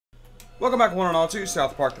Welcome back one and all to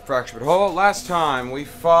Southpark, the Fractured Hull. Last time we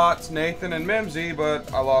fought Nathan and Mimsy,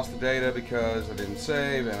 but I lost the data because I didn't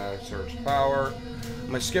save and I searched power. I'm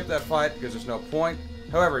going to skip that fight because there's no point.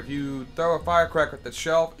 However, if you throw a firecracker at the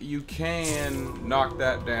shelf, you can knock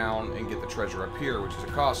that down and get the treasure up here, which is a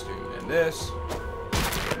costume. And this,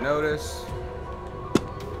 notice,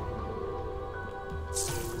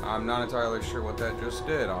 I'm not entirely sure what that just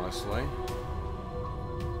did, honestly.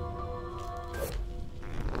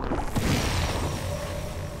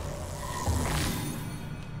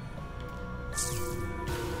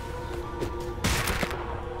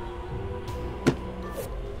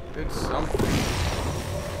 Did something.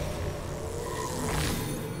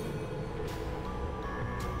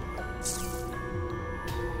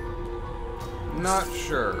 Not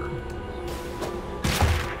sure.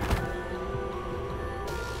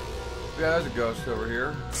 Yeah, there's a ghost over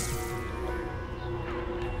here.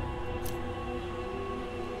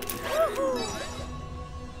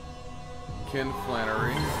 Ken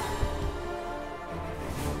Flannery.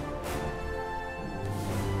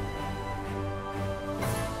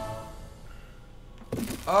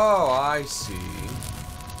 Oh, I see.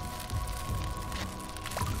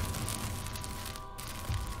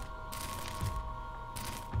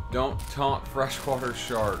 Don't taunt freshwater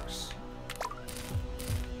sharks.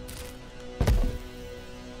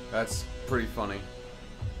 That's pretty funny.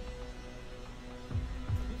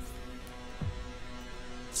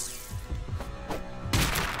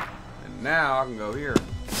 And now I can go here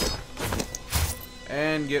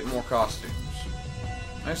and get more costumes.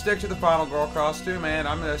 I stick to the final girl costume, and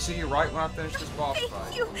I'm gonna see you right when I finish this boss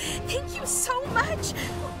fight. Thank you so much.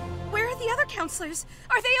 Where are the other counselors?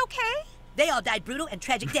 Are they okay? They all died brutal and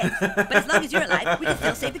tragic deaths. But as long as you're alive, we can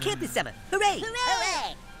still save the camp this summer. Hooray!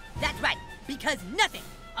 Hooray! That's right, because nothing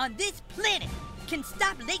on this planet can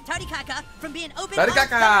stop Lake Titicaca from being open all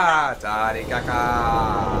summer long.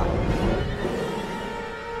 Titicaca!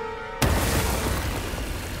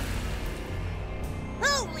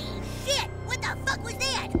 Holy shit! What the fuck was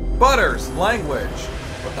that? Butters, language.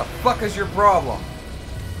 What the fuck is your problem?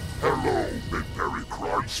 Hello, Big Berry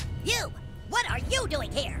Crunch. You! What are you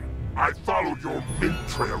doing here? I followed your mint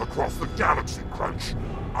trail across the galaxy, Crunch.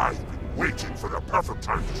 I've been waiting for the perfect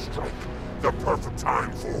time to strike. The perfect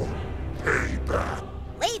time for payback.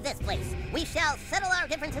 Leave this place. We shall settle our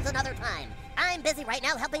differences another time. I'm busy right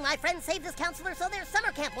now helping my friends save this counselor so their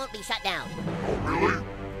summer camp won't be shut down. Oh, really?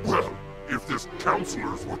 Well, if this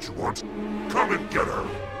counselor's what you want, come and get her.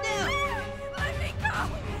 No! Let me go!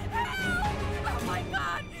 Help! Oh my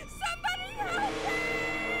God! Somebody help me!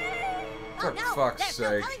 For Oh no! fuck's There's no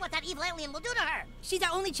sake. telling what that evil alien will do to her! She's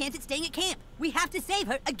our only chance at staying at camp. We have to save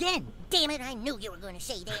her again. Damn it, I knew you were going to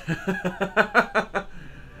say that.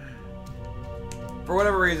 For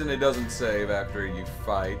whatever reason, it doesn't save after you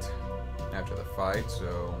fight. After the fight,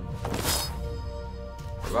 so...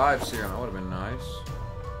 Revive serum, that would have been nice.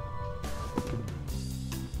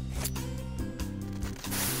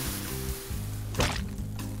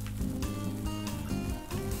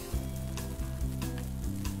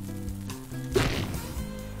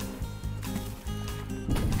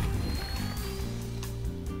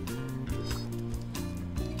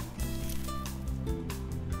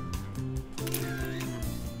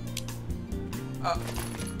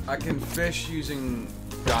 I can fish using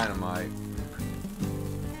dynamite.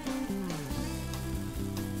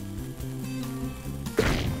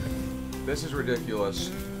 This is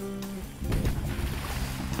ridiculous.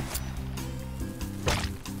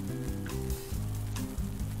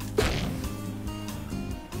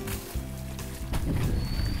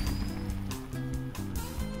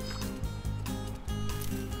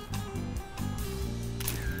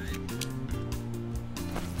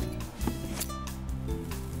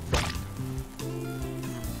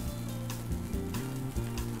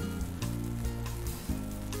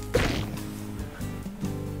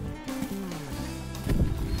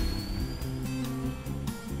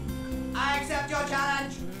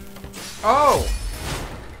 Oh!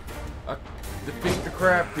 Defeat the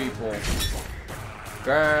crab people.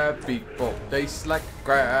 Crab people. Taste like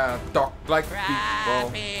crab. Talk like Crab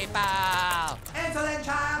people. people! Insolent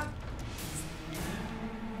child!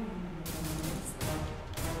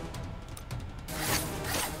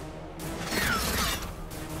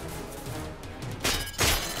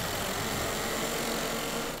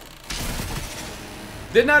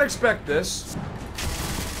 Did not expect this.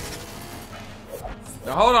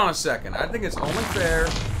 Now hold on a second. I think it's only fair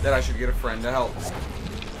that I should get a friend to help me.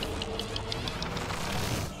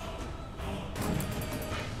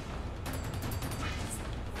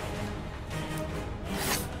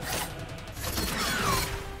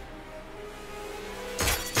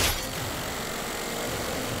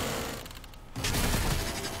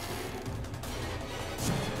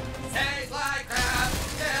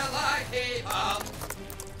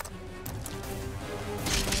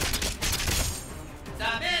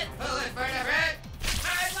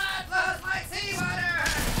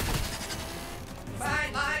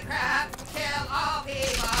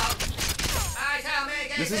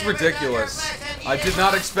 This is ridiculous. I did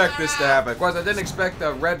not expect this to happen. Of course, I didn't expect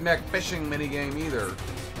a redneck fishing minigame either.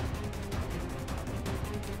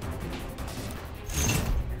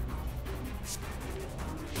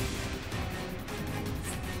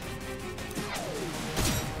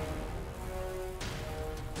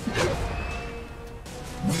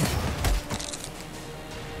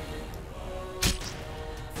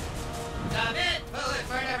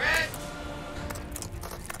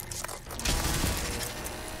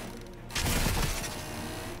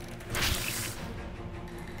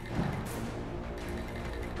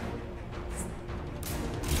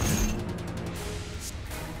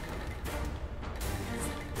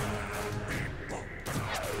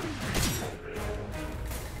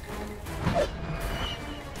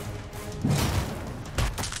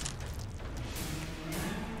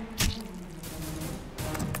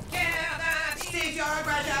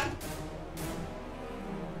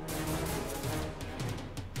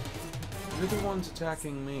 You're the ones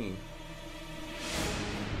attacking me.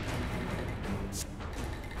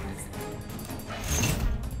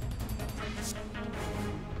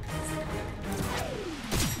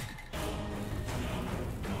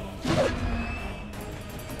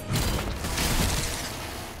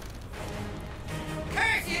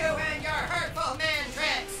 Curse you and your hurtful man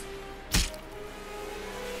tricks!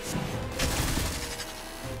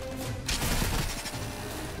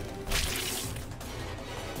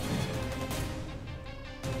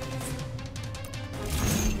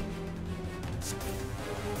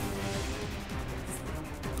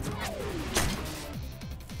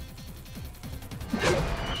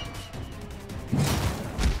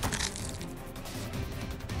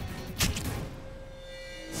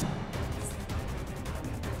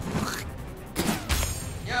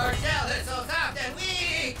 Your shell is so soft and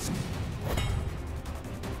weak!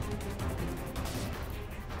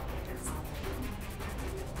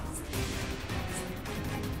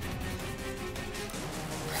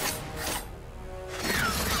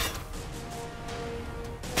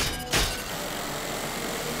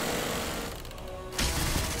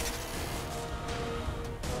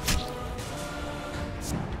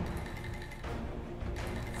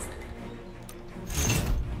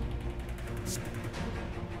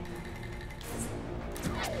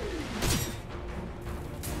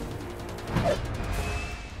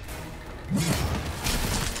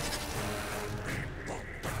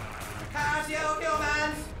 Curse you,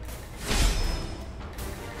 humans!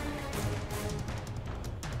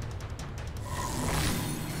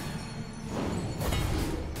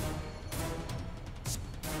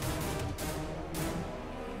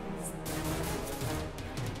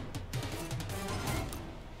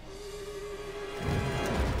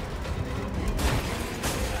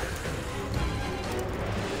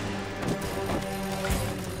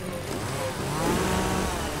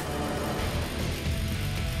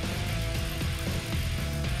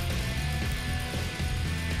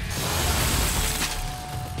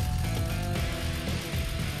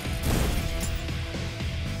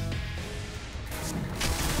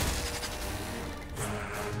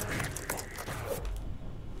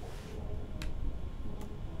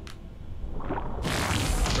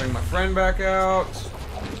 Bring my friend back out.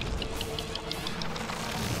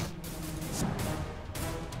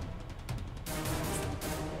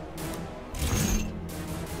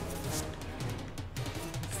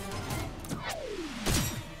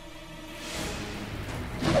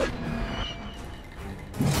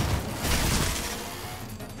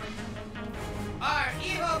 Our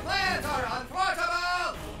evil plans are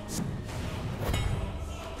unthwartable!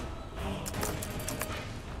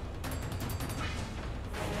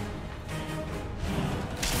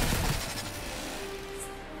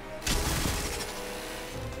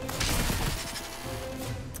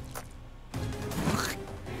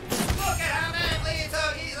 Look at how man bleeds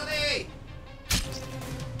so easily!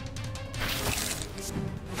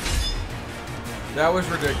 That was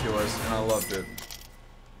ridiculous, and I loved it.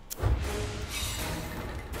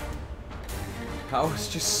 That was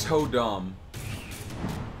just so dumb.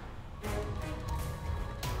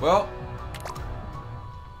 Well,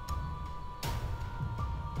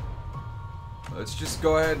 let's just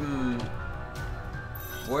go ahead and...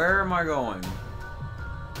 Where am I going?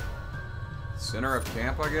 Center of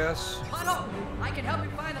camp, I guess? Otto, I can help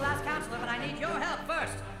you find the last counselor, but I need your help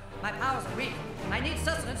first. My powers are weak. I need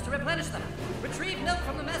sustenance to replenish them. Retrieve milk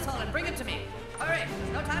from the mess hall and bring it to me. Hurry,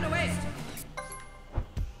 there's no time to waste.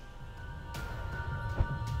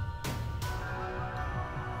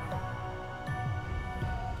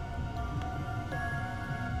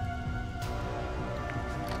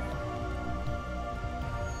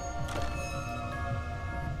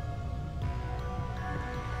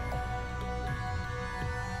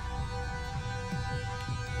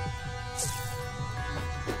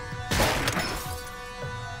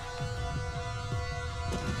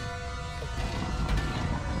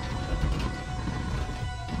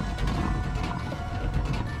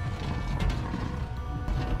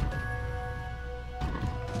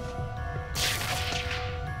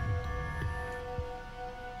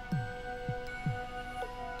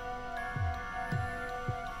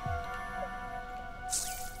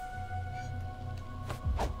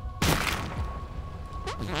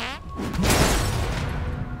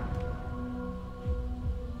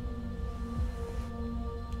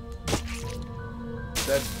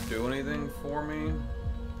 that do anything for me?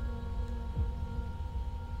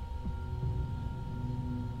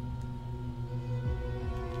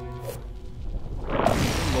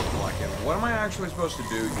 Doesn't look like it. What am I actually supposed to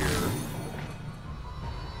do here?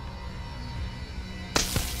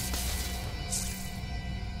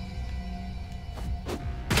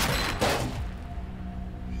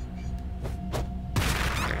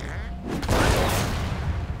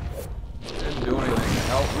 Didn't do anything to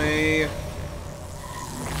help me.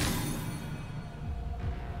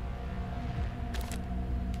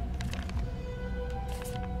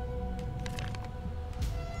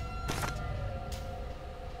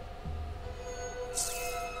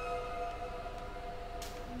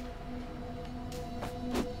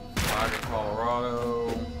 Colorado.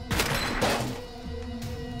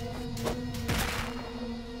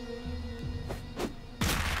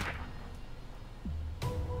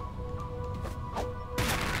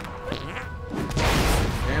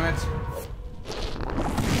 Damn it.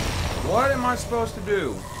 What am I supposed to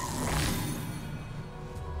do?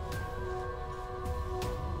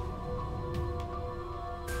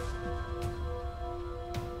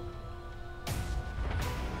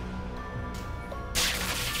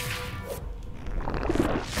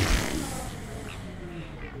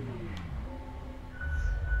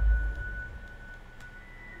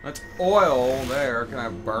 That's oil there. Can I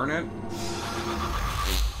burn it?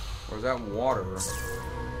 Or is that water?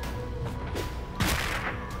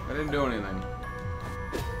 I didn't do anything.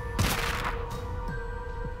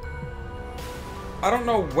 I don't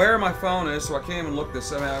know where my phone is, so I can't even look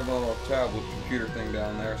this up. I have a little tablet computer thing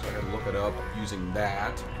down there, so I gotta look it up using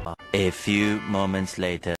that. A few moments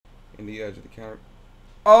later. In the edge of the counter.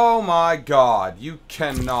 Oh my god, you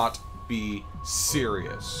cannot be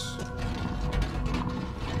serious.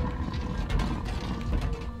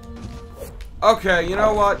 Okay, you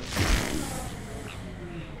know what?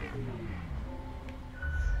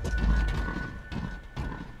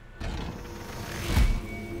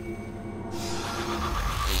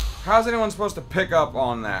 How's anyone supposed to pick up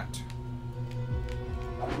on that?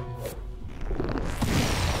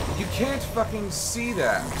 You can't fucking see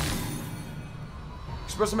that. You're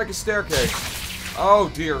supposed to make a staircase.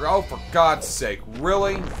 Oh dear, oh for God's sake,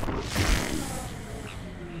 really?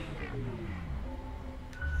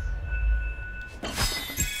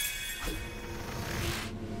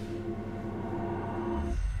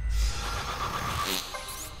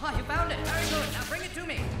 Oh, you found it. Very good. Now bring it to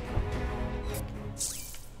me.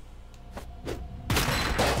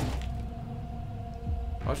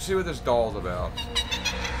 Let's see what this doll's about.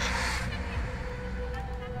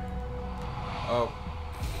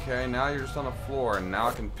 Okay, now you're just on the floor, and now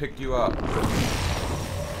I can pick you up.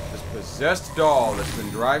 This possessed doll that's been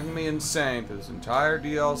driving me insane through this entire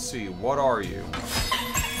DLC. What are you?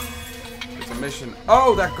 It's a mission.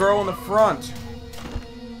 Oh, that girl in the front!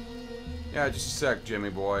 Yeah, just a sec, Jimmy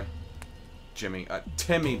boy.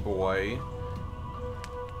 Timmy boy.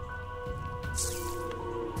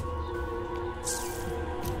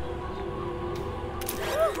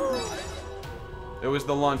 It was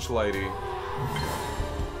the lunch lady.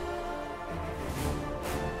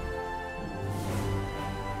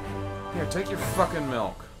 Here, take your fucking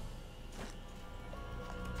milk.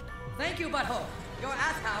 Thank you, Butthole. Your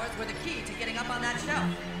ass powers were the key to getting up on that shelf.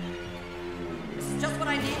 This is just what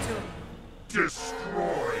I need to...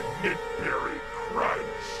 Destroy Midberry Crunch!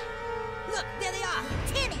 Look, there they are!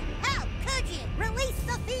 Timmy, how could you? Release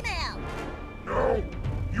the female! No,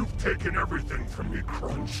 you've taken everything from me,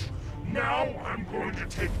 Crunch. Now I'm going to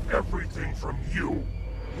take everything from you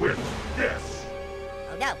with this.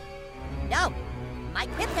 Oh no. No! My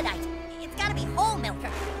kryptonite! It's gotta be whole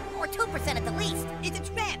milker! Or 2% at the least! It's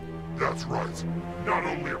a trap! That's right. Not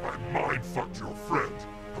only have I mind-fucked your friend,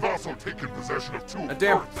 I've also taken possession of two That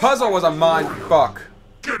damn Earth's puzzle was a mind fuck.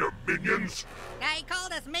 Get him, minions! They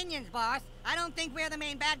called us minions, boss. I don't think we're the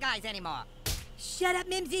main bad guys anymore. Shut up,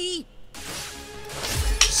 Mimsy!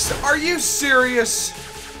 Are you serious?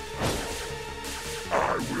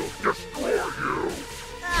 I will destroy you!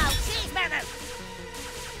 Oh, cheeseburger!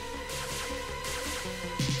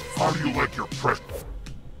 How do you like your press?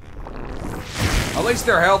 At least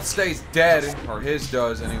their health stays dead. Or his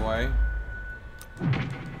does, anyway.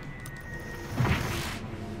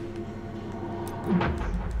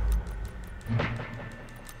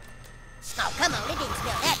 Oh, come on, it didn't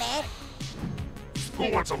smell that bad. Who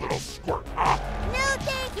wants a little squirt, huh? No,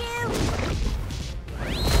 thank you!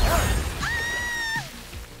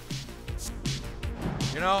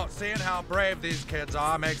 You know, seeing how brave these kids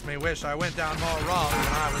are makes me wish I went down more wrong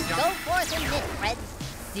when I was young. Go forth and live, Fred.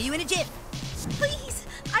 See you in a jiff. Please,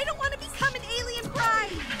 I don't want to become an alien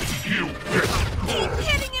bride. You bitch! Keep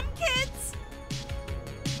hitting him, kids!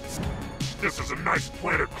 This is a nice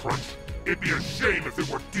planet, Crunch. It'd be a shame if it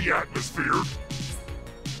were de-atmosphered.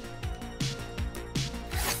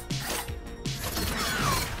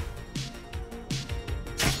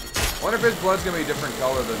 I wonder if his blood's gonna be a different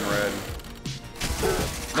color than red.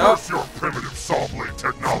 Nope. Curse your primitive saw blade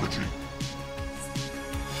technology.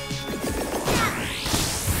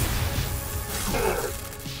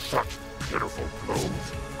 Such pitiful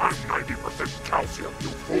blows. I'm 90% calcium, you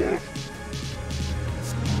fools.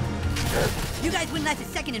 You guys wouldn't last a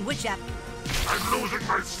second in woodshop. I'm losing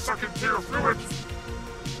my second-tier fluids.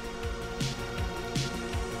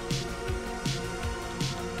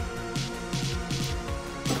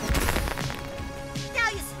 Now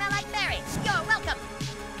you smell like Mary. You're welcome.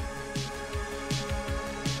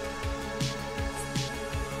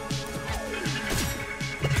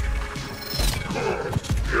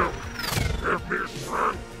 Give me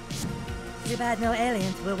strength. Too bad no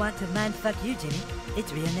aliens will want to mind-fuck you, Jimmy.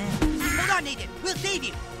 It's real now. Hold on, Nathan. We'll save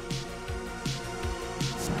you.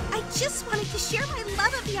 I just wanted to share my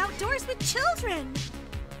love of the outdoors with children.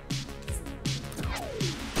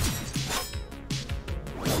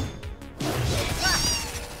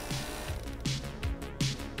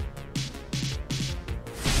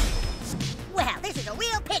 Well, this is a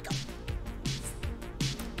real pickle.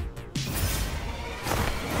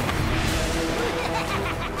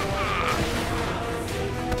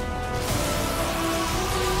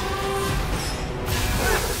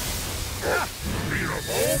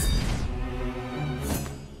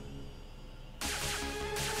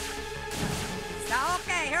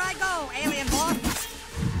 Okay, here I go, alien boy.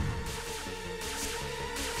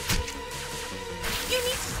 You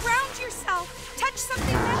need to ground yourself. Touch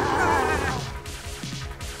something that...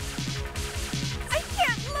 I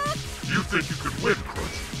can't look. You think you can win,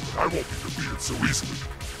 Crunch, but I won't be defeated so easily.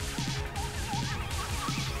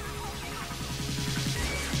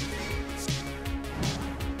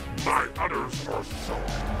 My udders are so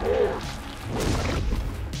bored.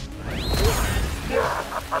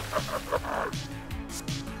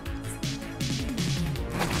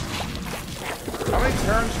 How many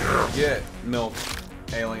turns can you get, milk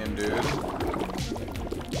alien dude?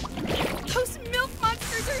 Those milk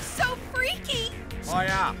monsters are so freaky. Oh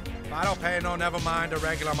yeah, I don't pay no never mind to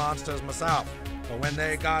regular monsters myself. But when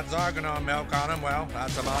they got Zarganon milk on them, well,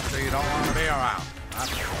 that's a monster you don't want to be around.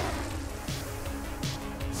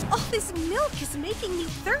 All this milk is making me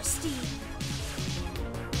thirsty.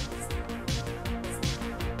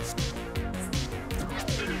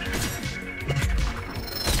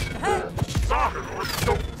 Zarganon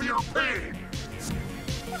don't fear pain.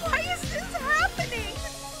 Why is this happening?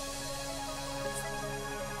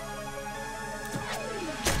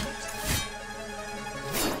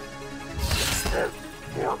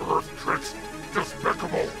 More Earth tricks.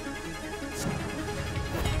 Despicable.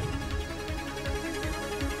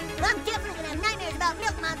 I'm definitely gonna have nightmares about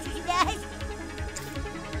milk monsters, you guys.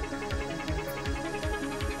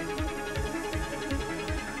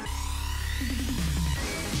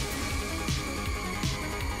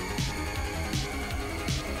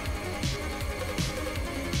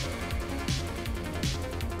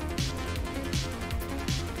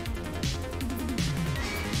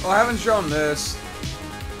 Well, I haven't shown this.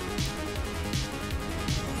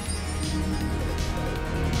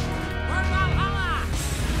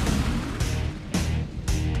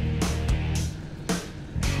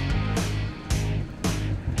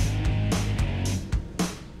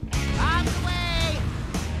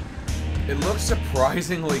 It looks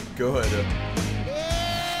surprisingly good.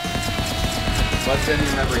 Let's end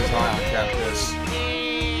him every time, Cactus.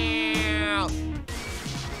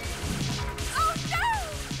 Oh no!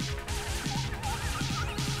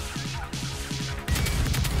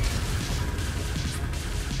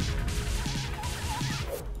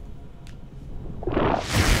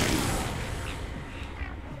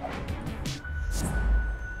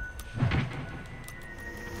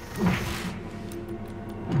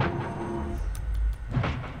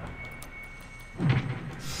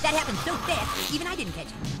 That happened so fast, even I didn't catch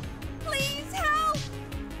it. Please help!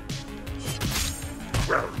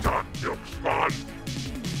 Well done, Milk Spawn.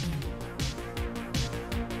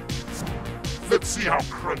 Let's see how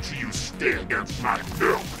crunchy you stay against my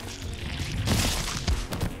milk.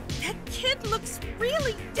 That kid looks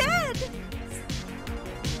really dead.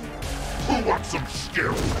 Who wants some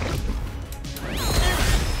skill?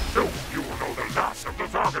 Soon you will know the last of the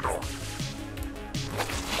Zarganon.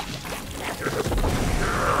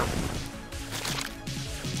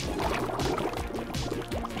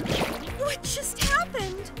 What just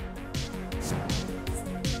happened?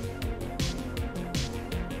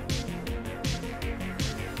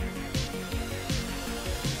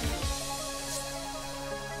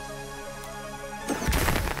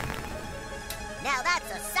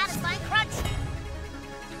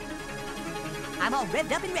 I'm all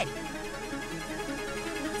revved up and ready.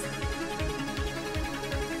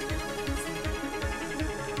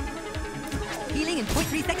 Healing in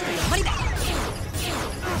 0.3 seconds for your money back.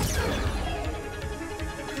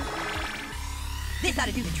 This ought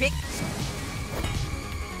to do the trick.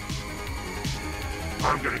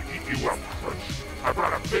 I'm gonna eat you up, Crunch. I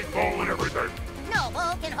brought a big bowl and everything. No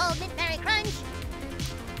bowl can hold Mint Berry Crunch.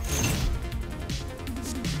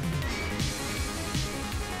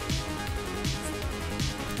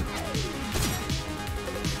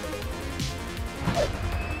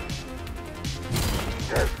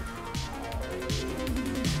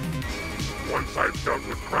 Once I've done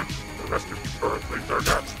with Crunch, the rest of you Earthlings are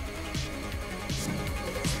next.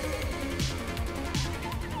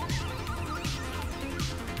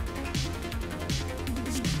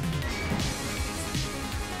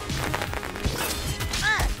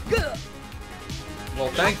 Well,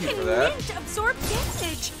 thank you for Can that. Mint absorb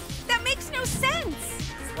damage? That makes no sense.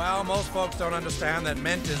 Well, most folks don't understand that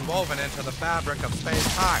mint is woven into the fabric of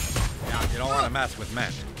space-time. Now, you don't want to mess with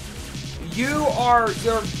mint.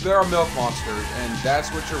 There are milk monsters, and that's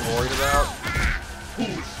what you're worried about?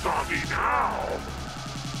 Who's soggy now?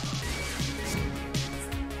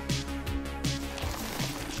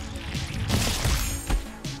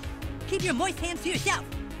 Keep your moist hands to yourself.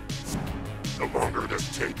 The longer this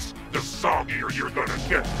takes, the soggier you're gonna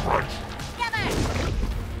get, Crunch.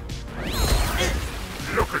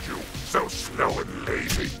 Look at you, so slow and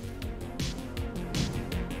lazy.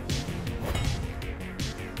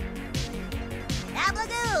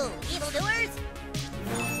 Ablagoo, evildoers.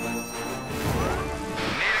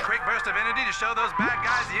 Need a quick burst of energy to show those bad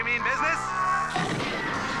guys you mean business?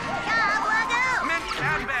 Ablagoo. Mint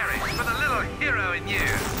Cadbury for the little hero in you.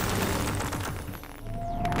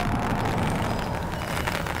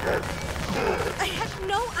 I had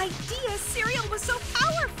no idea cereal was so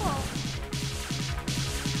powerful.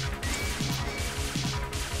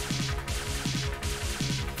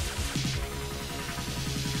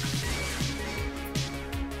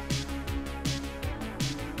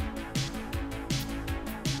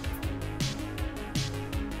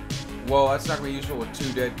 Well, that's not going to be useful with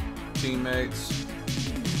 2 dead teammates.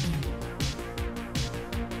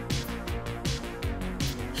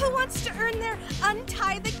 Who wants to earn their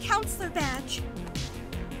Untie the Counselor badge?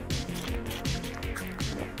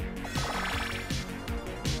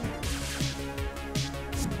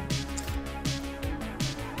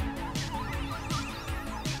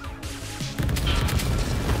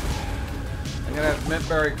 I'm going to have Mint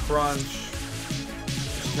Berry Crunch.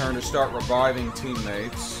 His turn to start reviving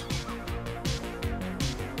teammates.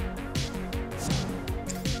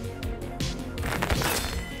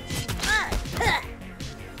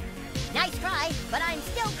 Nice try, but I'm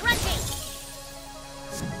still crunching.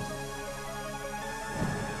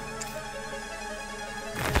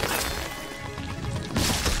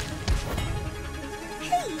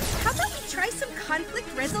 Hey, how about we try some conflict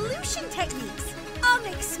resolution techniques? I'll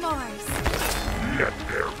make s'mores. Let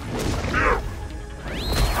there be. No!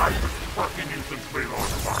 I've been fucking you since Waylon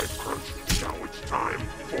 5, Crunch. Now it's time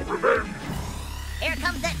for revenge. Here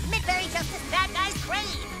comes that Mint-Berry Justice bad guy's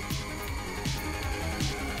crave.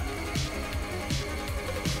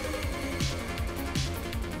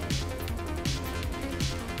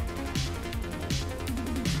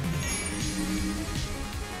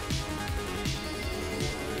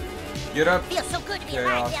 Get up. Feels so good to be Chaos.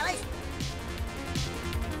 alive, fellas.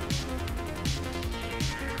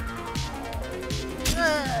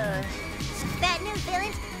 Bad news,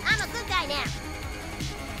 villains. I'm a good guy now.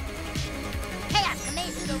 Chaos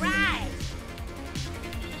commands to rise.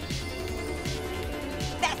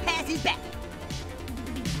 Fast pass is back.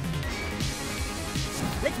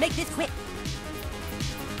 Let's make this quick.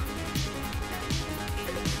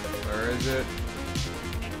 Where is it?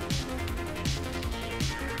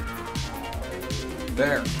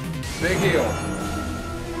 There. Big heal.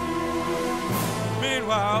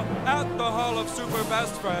 Meanwhile, at the Hall of Super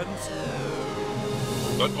Best Friends.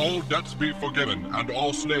 Let all debts be forgiven and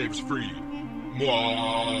all slaves free.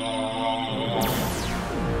 Mwah.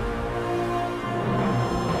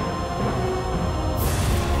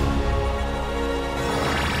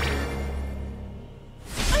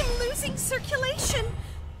 I'm losing circulation.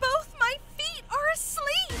 Both my feet are asleep.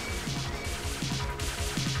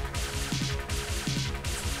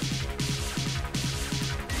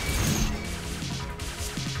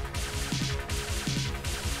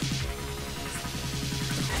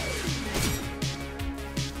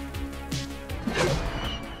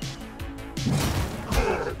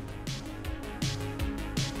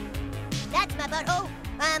 That's my butthole.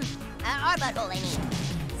 Our butthole, I mean.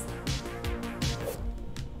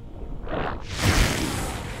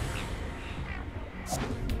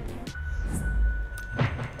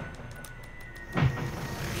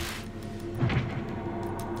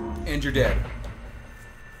 And you're dead.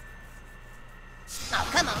 Oh,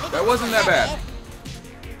 come on. That wasn't that bad.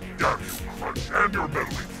 Damn you, Crunch, and your meddling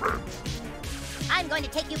friends. I'm going to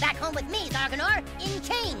take you back home with me, Zarganor, in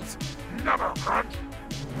chains. Never, Crunch.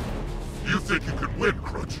 You think you can win,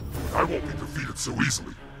 Crunch? I won't be defeated so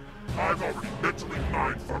easily. I've already mentally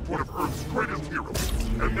mind-fucked one of Earth's greatest heroes,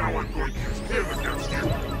 and now I'm going to use him against you.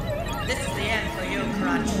 This is the end for you,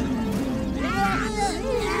 Crunch.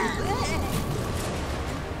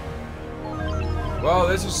 Well,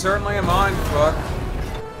 this is certainly a mindfuck.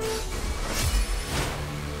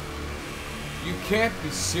 You can't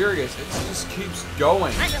be serious. It just keeps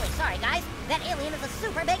going. I'm really sorry, guys. That alien is a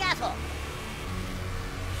super big asshole.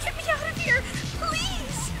 Get me out of here,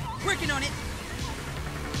 please! Working on it.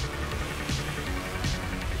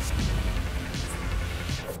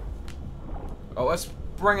 Oh, let's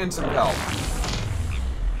bring in some help.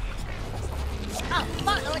 Oh,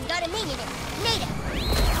 Fartlord's got a minion in it. Need it.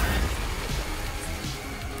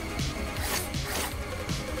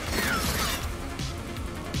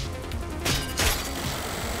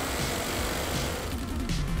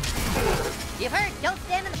 You've heard, don't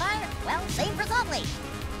stand in the fire? Well, same for Salt Lake.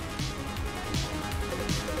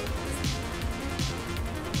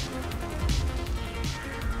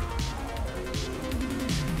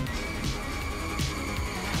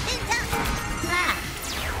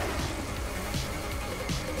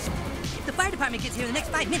 If the fire department gets here in the next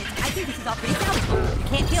 5 minutes, I think this is all pretty salvageable. You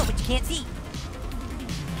can't kill what you can't see.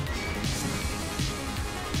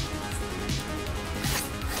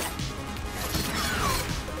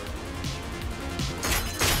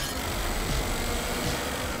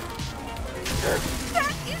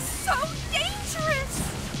 That is so dangerous!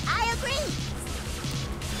 I agree.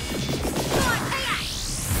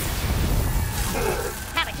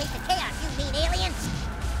 Have a taste of chaos, you mean alien.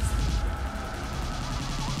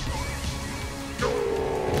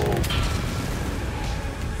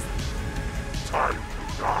 Time to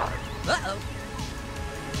die. Uh-oh.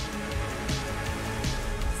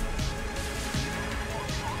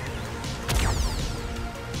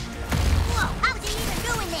 Whoa, how's he even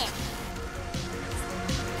doing that?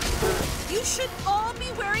 You should all be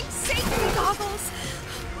wearing safety goggles!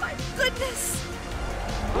 My goodness!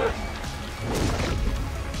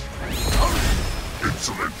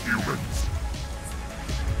 Insolent humans.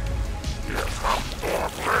 Yes, I'm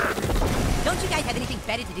red. Don't you guys have anything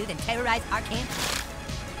better to do than terrorize our camp?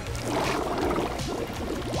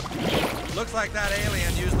 Looks like that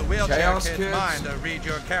alien used the wheelchair Chaos kid's kids. mind to read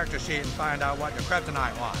your character sheet and find out what your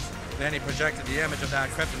kryptonite was. Then he projected the image of that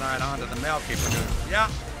kryptonite onto the milk he produced. Yeah,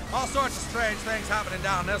 all sorts of strange things happening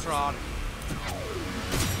down this road.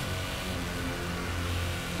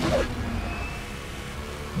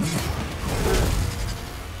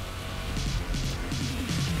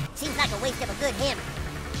 Seems like a waste of a good hammer.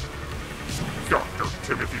 Dr.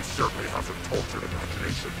 Timothy certainly has a tortured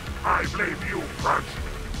imagination. I blame you, Crunch.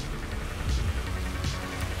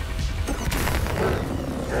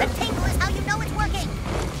 The table is how you know it's working.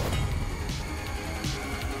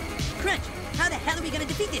 Crunch, how the hell are we gonna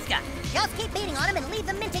defeat this guy? Just keep beating on him and leave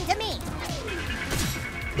the minting to me.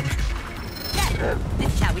 Yeah,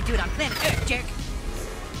 this is how we do it on planet Earth, jerk.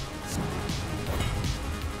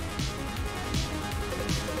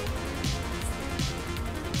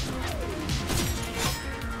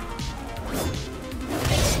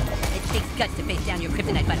 It takes guts to face down your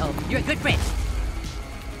kryptonite butthole. You're a good friend.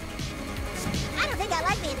 I don't think I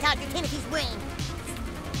like being Dr. Timothy's brain.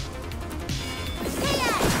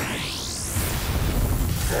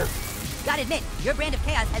 Gotta admit, your brand of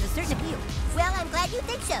chaos has a certain appeal. Well, I'm glad you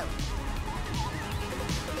think so.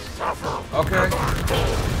 Okay.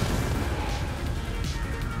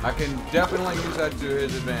 I can definitely use that to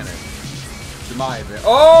his advantage. To my advantage.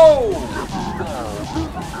 Oh!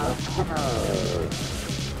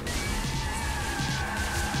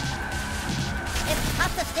 It's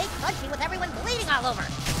tough to stay crunchy with everyone bleeding all over.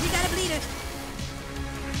 We got a bleeder.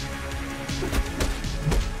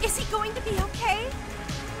 Is he going to be okay?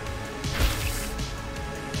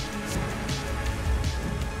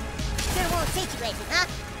 Sure won't teach you, Gracie, huh?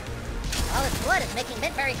 All this blood is making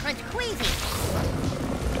Midberry Crunch queasy.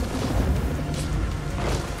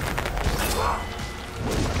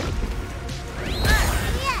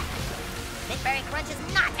 Yeah! Midberry Crunch is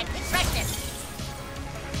not at peak freshness.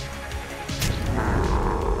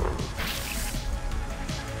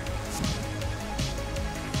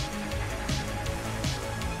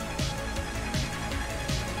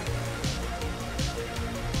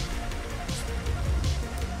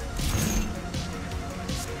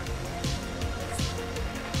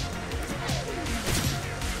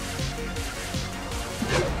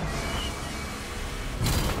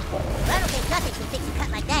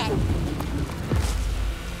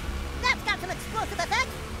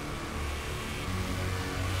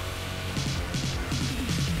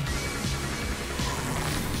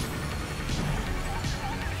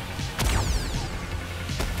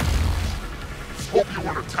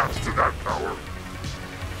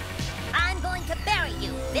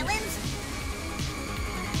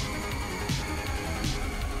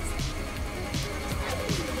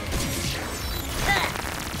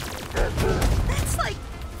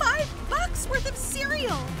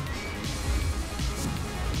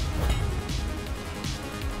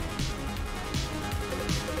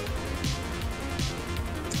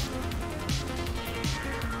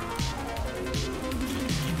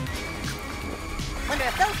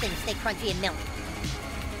 stay crunchy and milk.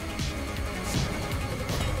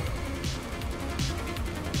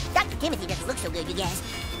 Dr. Timothy doesn't look so good, you guys.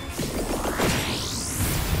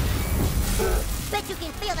 Bet you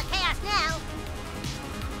can feel the chaos now.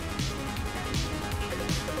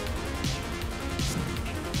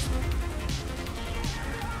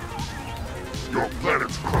 Your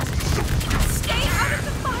planet's crust is so Stay out of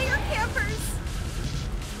the fire, campers!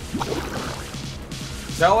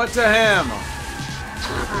 Tell it to him.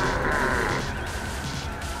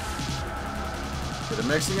 They're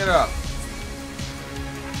mixing it up.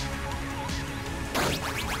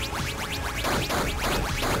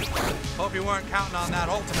 Hope you weren't counting on that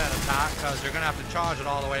ultimate attack, because you're going to have to charge it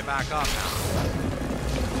all the way back up now.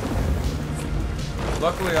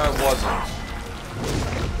 Luckily, I wasn't.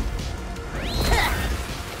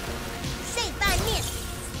 Saved by miss.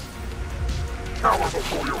 cower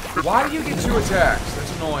before your kryptonite. Why do you get 2 attacks?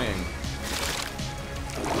 That's annoying.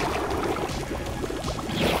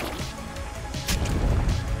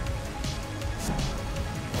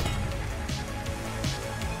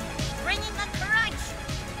 Bringing the crunch.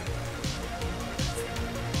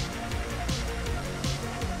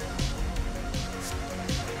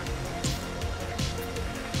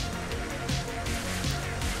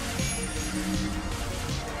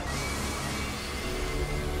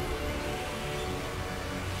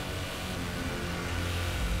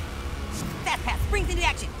 Fast pass springs into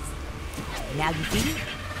action. Now you see me?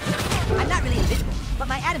 I'm not really invisible, but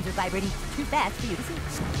my atoms are vibrating too fast for you to see.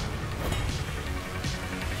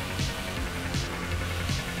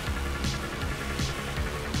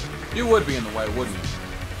 You would be in the way, wouldn't you?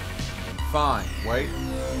 Fine. Wait.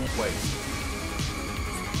 Wait.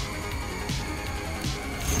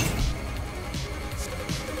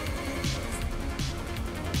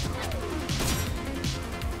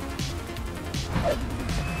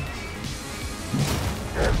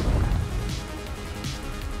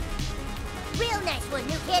 Real nice one,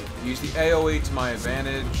 new kid. Use the AoE to my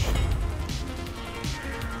advantage.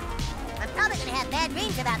 I'm probably gonna have bad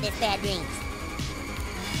dreams about this bad dreams.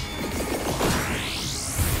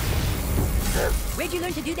 Where'd you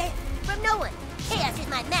learn to do that? From no one. Chaos is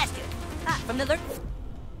my master. Ah, from the lurk.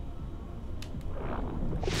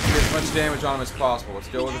 Get as much damage on him as possible. Let's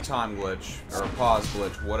go with a time glitch. Or a pause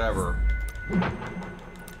glitch, whatever.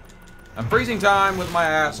 I'm freezing time with my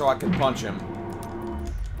ass so I can punch him.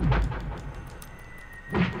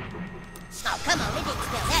 Oh, come on, it didn't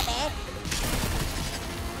smell that bad.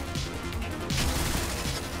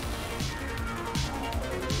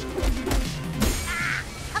 Ah,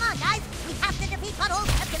 come on, guys. We have to defeat Butthole's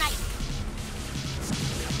kryptonite.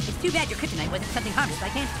 It's too bad your kryptonite wasn't something harmless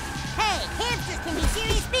like cancer. Hey, hamsters can be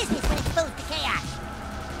serious business when exposed to chaos.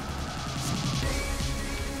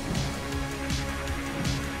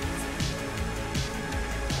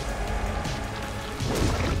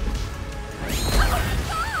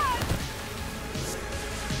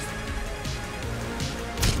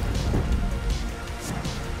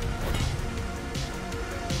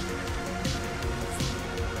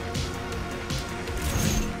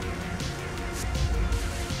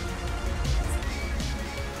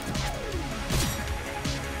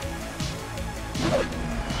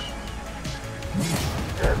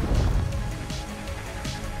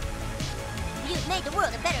 You've made the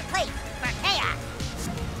world a better place for chaos.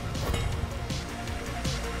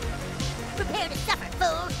 Prepare to suffer,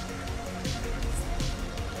 fools.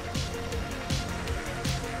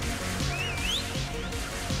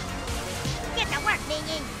 Get to work,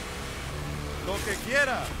 minion. Lo que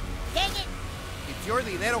quiera. Dang it. It's your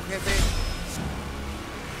dinero, jefe.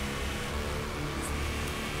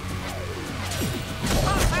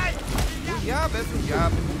 Un jab es un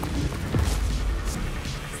jab.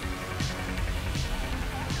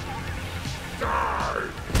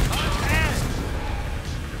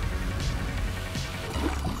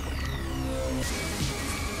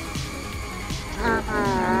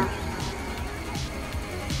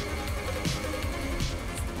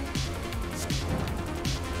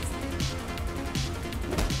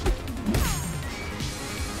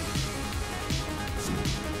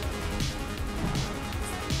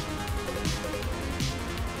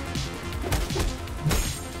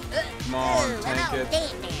 Come on, Ooh, I'm take all it.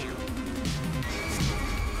 dead now.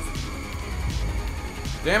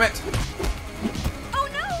 Damn it! Oh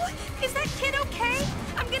no! Is that kid okay?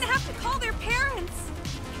 I'm gonna have to call their parents.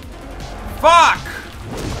 Fuck!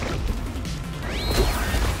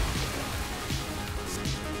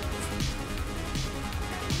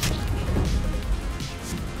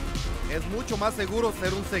 Es mucho más seguro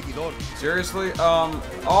ser un seguidor. Seriously?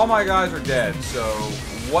 All my guys are dead, so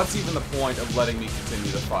what's even the point of letting me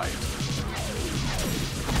continue the fight?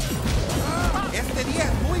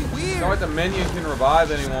 Not like the menu can revive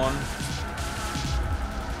anyone.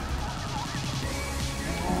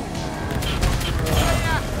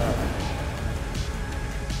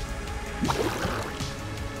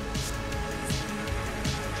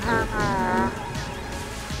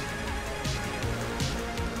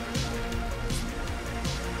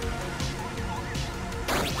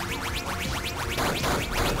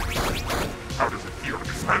 How does it feel to be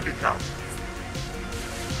handicapped?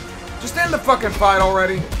 Just end the fucking fight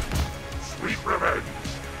already. Sweet revenge.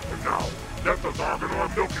 And now, let the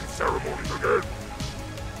Zarganar milking ceremony begin.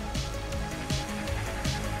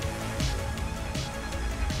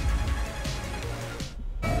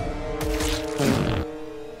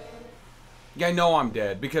 Yeah, I know I'm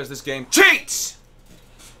dead because this game cheats!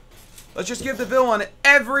 Let's just give the villain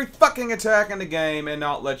every fucking attack in the game and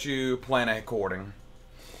not let you plan according.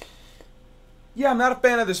 Yeah, I'm not a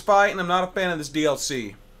fan of this fight and I'm not a fan of this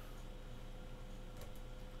DLC.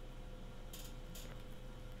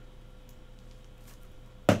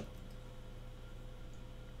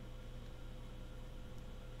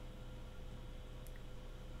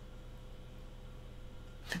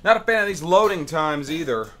 Not a fan of these loading times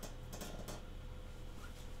either.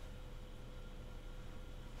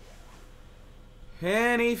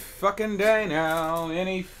 Any fucking day now,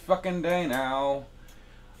 any fucking day now.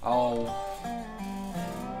 Oh.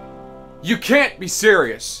 You can't be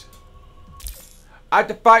serious. I have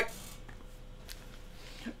to fight.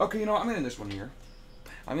 Okay, you know what? I'm gonna end this one here.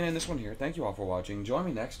 Thank you all for watching. Join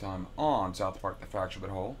me next time on South Park: The Fractured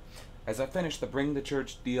Hole as I finish the Bring the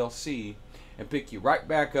Church DLC and pick you right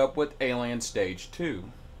back up with Alien Stage 2.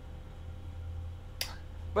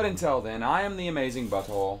 But until then, I am the Amazing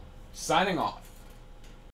Butthole, signing off.